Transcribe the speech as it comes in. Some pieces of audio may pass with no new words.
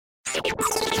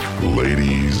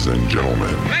Ladies and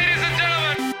gentlemen.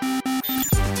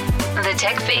 The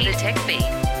Tech Feed.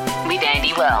 With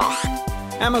Andy Wells.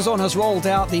 Amazon has rolled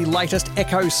out the latest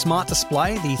Echo smart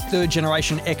display, the third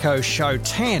generation Echo Show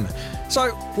 10.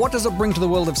 So what does it bring to the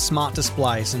world of smart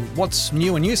displays and what's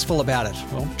new and useful about it?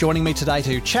 Well, joining me today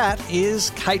to chat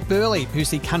is Kate Burley, who's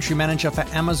the country manager for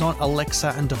Amazon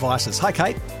Alexa and Devices. Hi,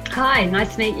 Kate. Hi,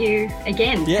 nice to meet you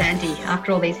again, Andy,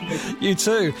 after all these years. You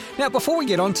too. Now, before we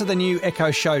get on to the new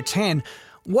Echo Show 10,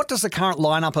 what does the current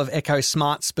lineup of Echo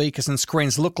smart speakers and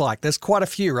screens look like? There's quite a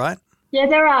few, right? Yeah,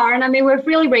 there are. And I mean, we've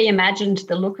really reimagined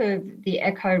the look of the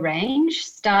Echo range,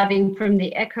 starting from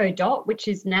the Echo Dot, which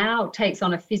is now takes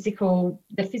on the physical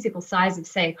size of,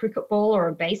 say, a cricket ball or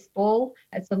a baseball.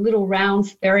 It's a little round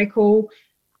spherical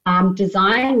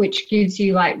design, which gives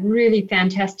you like really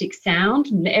fantastic sound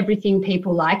and everything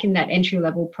people like in that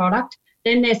entry-level product.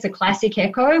 Then there's the Classic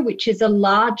Echo, which is a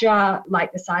larger,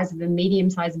 like the size of a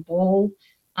medium-sized ball.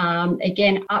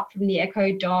 Again, up from the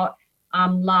Echo Dot.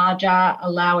 Larger,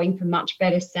 allowing for much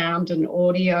better sound and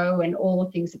audio and all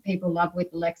the things that people love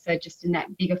with Alexa, just in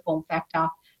that bigger form factor.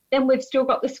 Then we've still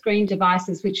got the screen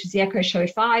devices, which is the Echo Show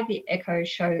 5, the Echo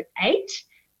Show 8,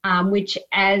 which,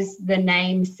 as the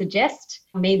name suggests,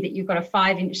 mean that you've got a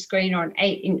 5-inch screen or an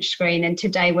 8-inch screen. And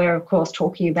today we're, of course,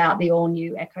 talking about the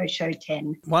all-new Echo Show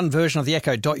 10. One version of the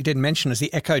Echo Dot you didn't mention is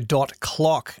the Echo Dot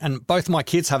Clock. And both my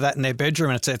kids have that in their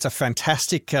bedroom, and it's a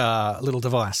fantastic little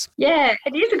device. Yeah,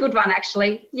 it is a good one,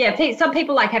 actually. Yeah, some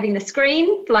people like having the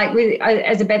screen like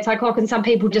as a bedside clock, and some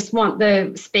people just want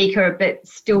the speaker but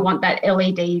still want that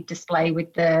LED display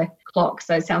with the clock.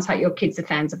 So it sounds like your kids are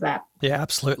fans of that. Yeah,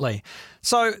 absolutely.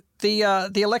 So the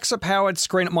Alexa-powered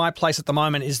screen at my place at the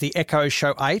moment is the Echo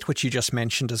Show 8, which you just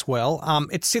mentioned as well.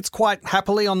 It sits quite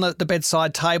happily on the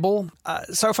bedside table.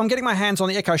 So if I'm getting my hands on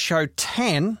the Echo Show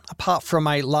 10, apart from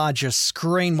a larger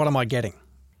screen, what am I getting?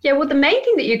 Yeah, well, the main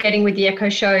thing that you're getting with the Echo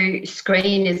Show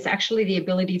screen is actually the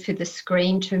ability for the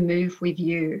screen to move with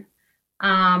you.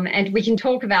 And we can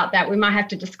talk about that. We might have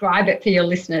to describe it for your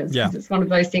listeners because it's one of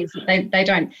those things that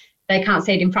they can't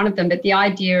see it in front of them, but the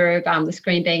idea of the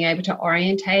screen being able to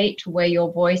orientate to where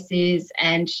your voice is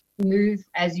and move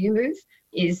as you move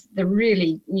is the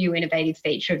really new innovative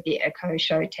feature of the Echo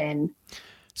Show 10.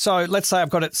 So let's say I've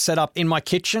got it set up in my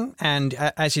kitchen, and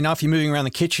as you know, if you're moving around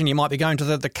the kitchen, you might be going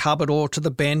to the cupboard or to the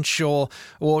bench or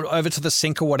over to the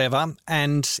sink or whatever.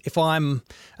 And if I'm,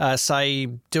 say,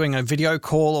 doing a video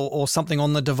call or something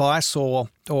on the device or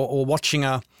watching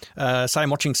say I'm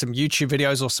watching some YouTube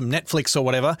videos or some Netflix or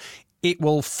whatever, it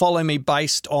will follow me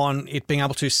based on it being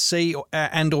able to see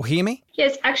and or hear me?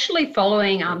 Yes, actually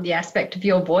following the aspect of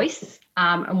your voice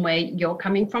and where you're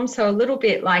coming from. So a little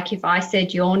bit like if I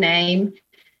said your name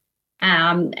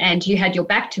and you had your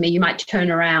back to me, you might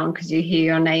turn around because you hear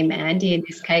your name, Andy. In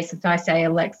this case, if I say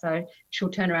Alexa, she'll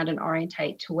turn around and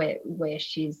orientate to where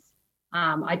she's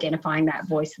identifying that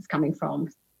voice is coming from.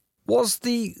 Was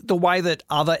the way that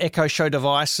other Echo Show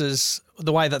devices,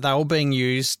 the way that they were being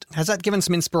used, has that given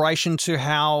some inspiration to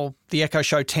how the Echo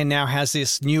Show 10 now has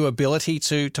this new ability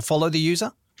to follow the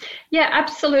user? Yeah,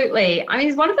 absolutely. I mean,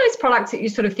 it's one of those products that you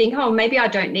sort of think, oh, maybe I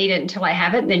don't need it until I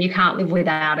have it, and then you can't live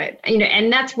without it.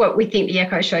 And that's what we think the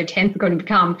Echo Show 10 is going to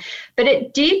become. But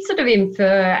it did sort of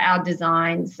infer our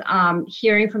designs,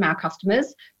 hearing from our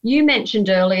customers. You mentioned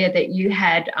earlier that you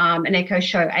had an Echo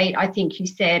Show 8, I think you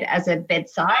said, as a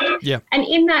bedside. Yeah. And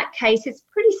in that case, it's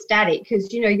pretty static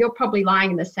because, you're probably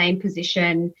lying in the same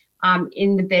position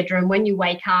in the bedroom. When you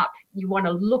wake up, you want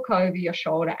to look over your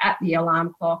shoulder at the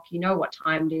alarm clock. You know what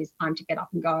time it is, time to get up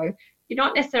and go. You're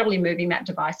not necessarily moving that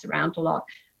device around a lot.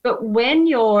 But when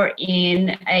you're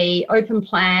in a open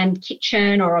plan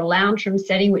kitchen or a lounge room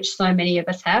setting, which so many of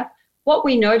us have, what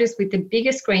we notice with the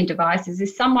bigger screen devices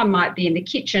is someone might be in the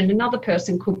kitchen, another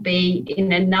person could be in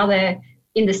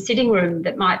the sitting room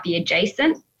that might be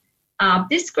adjacent.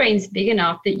 This screen's big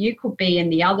enough that you could be in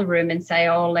the other room and say,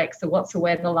 oh, Alexa, what's the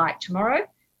weather like tomorrow?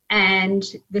 And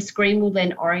the screen will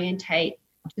then orientate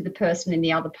to the person in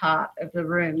the other part of the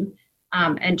room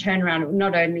and turn around and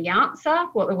not only answer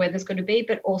what the weather's going to be,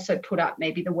 but also put up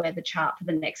maybe the weather chart for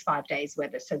the next 5 days'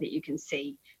 weather so that you can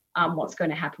see what's going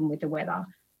to happen with the weather.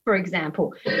 For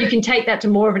example, you can take that to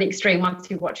more of an extreme once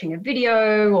you're watching a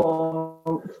video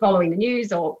or following the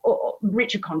news or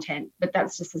richer content, but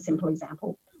that's just a simple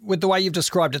example. With the way you've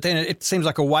described it, then it seems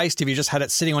like a waste if you just had it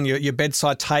sitting on your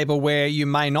bedside table where you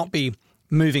may not be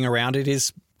moving around. It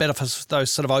is better for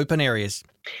those sort of open areas.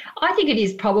 I think it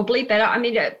is probably better. I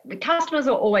mean, customers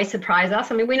will always surprise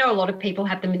us. I mean, we know a lot of people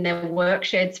have them in their work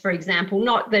sheds, for example,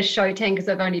 not the Show 10 because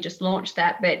they've only just launched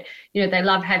that, but, they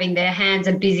love having their hands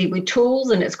are busy with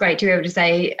tools, and it's great to be able to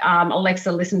say,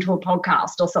 Alexa, listen to a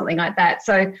podcast or something like that.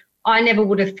 So I never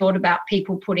would have thought about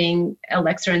people putting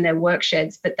Alexa in their work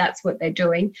sheds, but that's what they're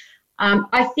doing.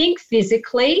 I think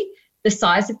physically, the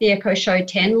size of the Echo Show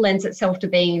 10 lends itself to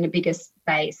being in a bigger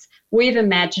space. We've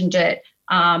imagined it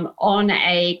on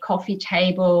a coffee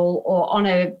table or on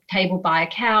a table by a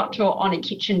couch or on a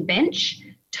kitchen bench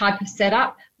type of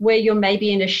setup where you're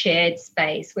maybe in a shared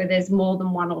space where there's more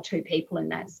than one or two people in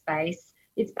that space.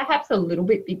 It's perhaps a little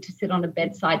bit big to sit on a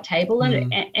bedside table,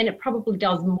 and it probably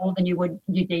does more than you'd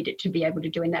need it to be able to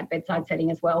do in that bedside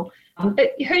setting as well.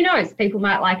 But who knows? People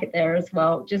might like it there as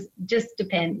well. Just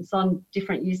depends on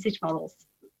different usage models.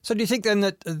 So do you think then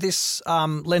that this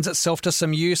lends itself to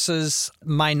some uses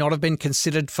may not have been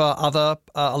considered for other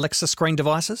Alexa screen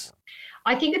devices?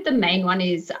 I think that the main one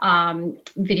is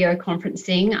video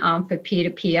conferencing for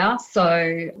peer-to-peer.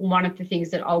 So one of the things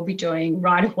that I'll be doing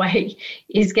right away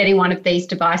is getting one of these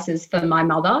devices for my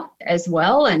mother as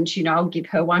well. And, I'll give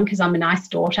her one because I'm a nice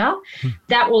daughter.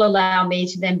 That will allow me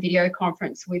to then video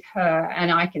conference with her,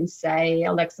 and I can say,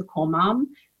 Alexa, call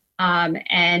Mum.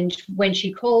 And when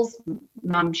she calls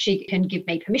Mum, she can give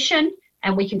me permission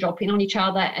and we can drop in on each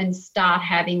other and start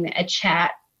having a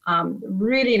chat.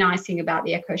 Really nice thing about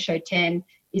the Echo Show 10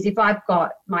 is if I've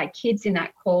got my kids in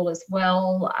that call as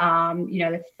well,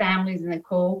 the family's in the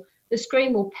call, the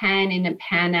screen will pan in and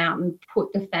pan out and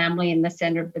put the family in the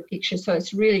center of the picture. So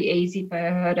it's really easy for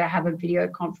her to have a video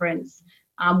conference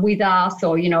with us,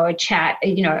 or, a chat,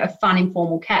 a fun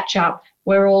informal catch up.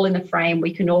 We're all in the frame.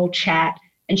 We can all chat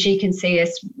and she can see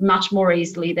us much more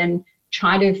easily than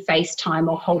trying to FaceTime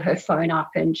or hold her phone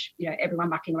up and, everyone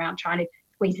mucking around trying to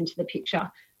squeeze into the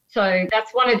picture. So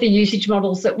that's one of the usage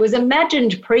models that was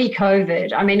imagined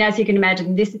pre-COVID. I mean, as you can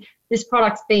imagine, this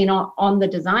product's been on the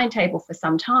design table for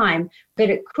some time, but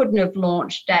it couldn't have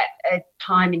launched at a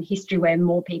time in history where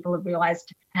more people have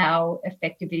realised how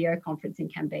effective video conferencing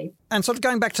can be. And sort of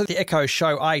going back to the Echo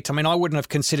Show 8, I mean, I wouldn't have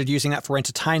considered using that for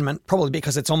entertainment, probably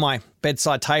because it's on my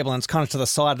bedside table and it's kind of to the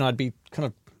side and I'd be kind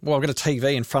of, well, I've got a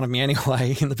TV in front of me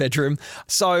anyway in the bedroom.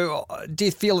 So do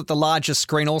you feel that the larger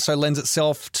screen also lends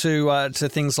itself to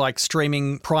things like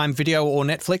streaming Prime Video or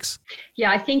Netflix? Yeah,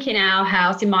 I think in our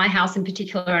house, in my house in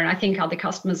particular, and I think other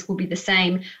customers will be the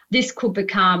same, this could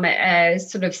become a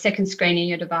sort of second screen in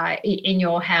your device, in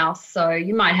your house. So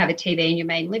you might have a TV in your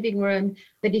main living room,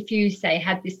 but if you, say,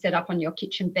 had this set up on your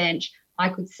kitchen bench, I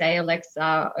could say,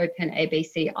 Alexa, open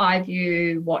ABC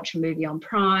iView, watch a movie on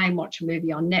Prime, watch a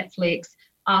movie on Netflix,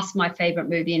 ask my favorite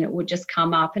movie, and it would just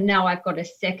come up. And now I've got a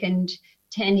second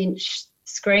 10-inch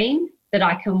screen that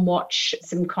I can watch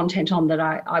some content on that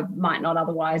I might not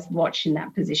otherwise watch in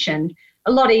that position.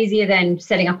 A lot easier than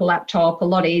setting up a laptop, a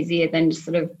lot easier than just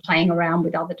sort of playing around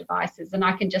with other devices. And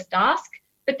I can just ask.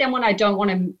 But then when I don't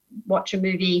want to watch a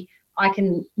movie, I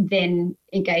can then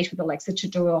engage with Alexa to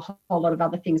do a whole lot of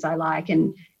other things I like.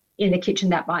 And in the kitchen,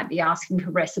 that might be asking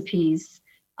for recipes,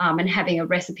 and having a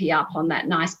recipe up on that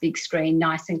nice big screen,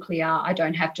 nice and clear. I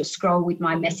don't have to scroll with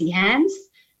my messy hands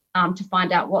to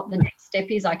find out what the next step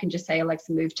is. I can just say,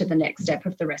 Alexa, move to the next step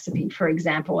of the recipe, for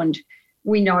example. And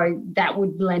we know that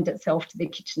would lend itself to the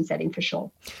kitchen setting for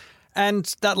sure.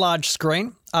 And that large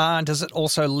screen, does it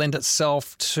also lend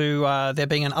itself to there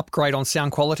being an upgrade on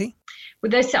sound quality? With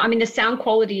this, I mean, the sound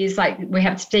quality is like we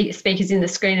have speakers in the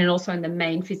screen and also in the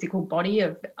main physical body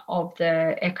of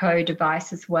the Echo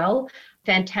device as well.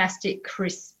 Fantastic,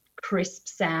 crisp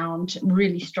sound,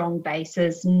 really strong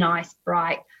basses, nice,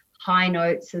 bright, high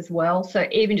notes as well. So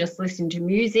even just listening to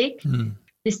music,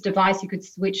 this device, you could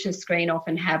switch the screen off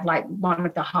and have like one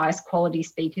of the highest quality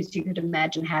speakers you could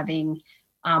imagine having,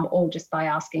 all just by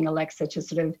asking Alexa to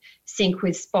sort of sync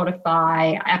with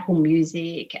Spotify, Apple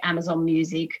Music, Amazon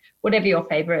Music, whatever your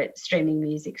favorite streaming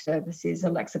music service is.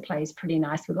 Alexa plays pretty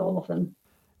nice with all of them.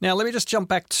 Now, let me just jump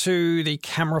back to the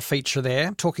camera feature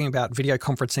there, talking about video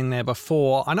conferencing there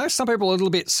before. I know some people are a little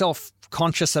bit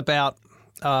self-conscious about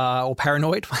or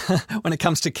paranoid when it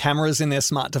comes to cameras in their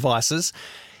smart devices.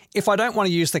 If I don't want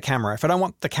to use the camera, if I don't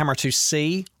want the camera to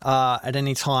see at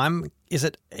any time, is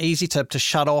it easy to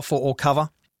shut off or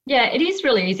cover? Yeah, it is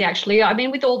really easy, actually. I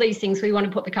mean, with all these things, we want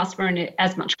to put the customer in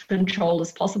as much control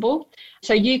as possible.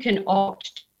 So you can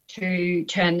opt to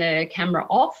turn the camera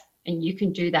off, and you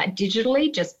can do that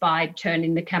digitally just by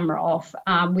turning the camera off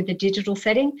with the digital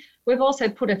setting. We've also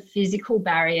put a physical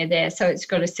barrier there. So it's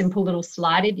got a simple little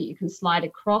slider that you can slide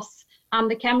across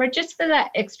the camera, just for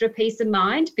that extra peace of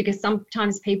mind, because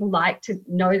sometimes people like to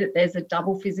know that there's a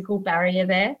double physical barrier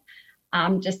there,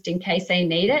 just in case they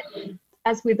need it.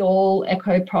 As with all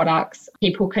Echo products,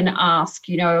 people can ask,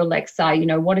 Alexa,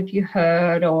 what have you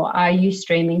heard, or are you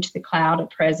streaming to the cloud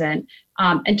at present?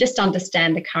 And just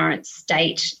understand the current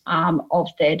state of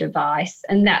their device.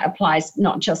 And that applies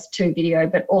not just to video,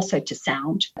 but also to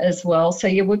sound as well. So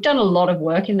yeah, we've done a lot of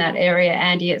work in that area,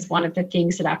 Andy. It's one of the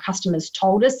things that our customers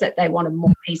told us that they wanted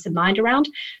more peace of mind around.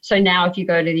 So now if you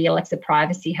go to the Alexa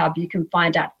Privacy Hub, you can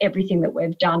find out everything that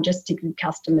we've done just to give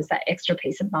customers that extra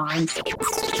peace of mind.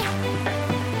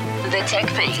 The Tech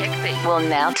Feed will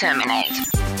now terminate.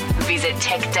 Visit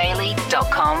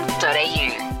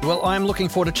techdaily.com.au. Well, I'm looking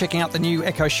forward to checking out the new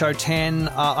Echo Show 10.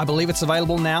 I believe it's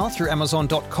available now through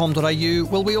amazon.com.au.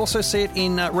 Will we also see it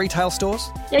in retail stores?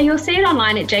 Yeah, you'll see it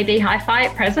online at JB Hi-Fi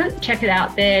at present. Check it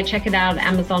out there. Check it out at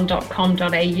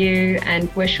amazon.com.au.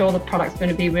 And we're sure the product's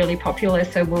going to be really popular,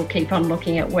 so we'll keep on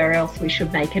looking at where else we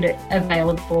should make it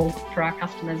available for our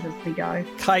customers as we go.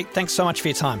 Kate, thanks so much for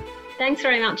your time. Thanks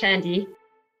very much, Andy.